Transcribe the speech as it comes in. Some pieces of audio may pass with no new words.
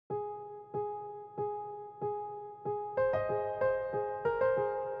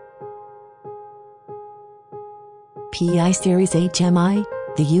PI Series HMI,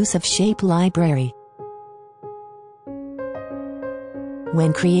 the use of shape library.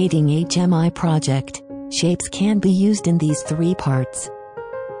 When creating HMI project, shapes can be used in these three parts.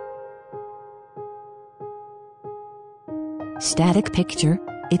 Static picture,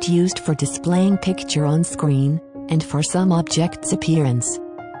 it used for displaying picture on screen, and for some object's appearance.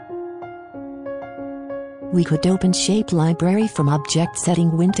 We could open shape library from object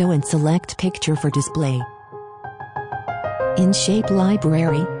setting window and select picture for display. In shape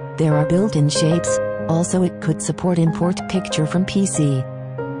library, there are built-in shapes, also it could support import picture from PC.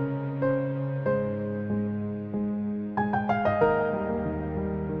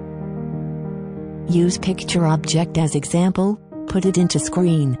 Use picture object as example, put it into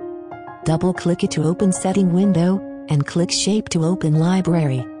screen. Double-click it to open setting window, and click shape to open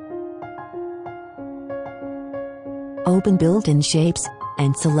library. Open built-in shapes,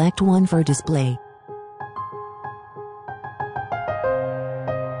 and select one for display.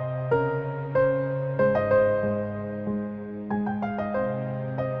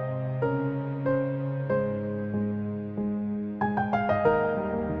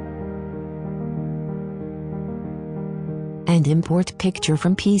 And import picture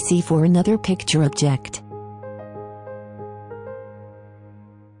from PC for another picture object.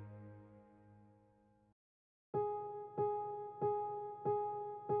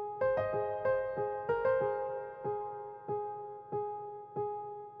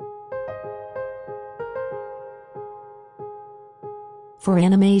 For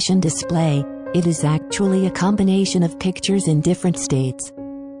animation display, it is actually a combination of pictures in different states.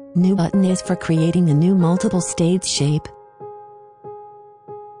 New button is for creating a new multiple states shape.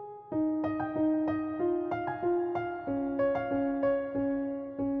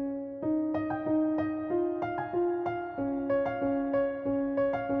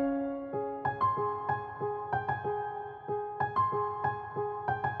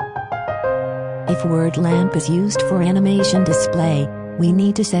 If word lamp is used for animation display, we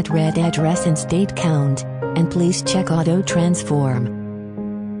need to set red address and state count, and please check auto transform.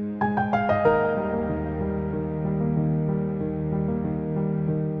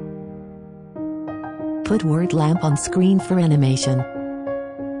 Put word lamp on screen for animation.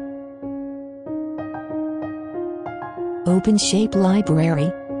 Open shape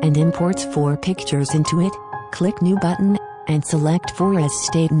library, and imports 4 pictures into it, click new button, and select 4 as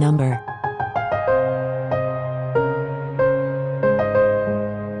state number.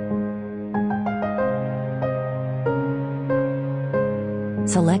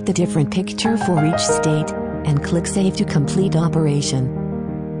 Select a different picture for each state, and click Save to complete operation.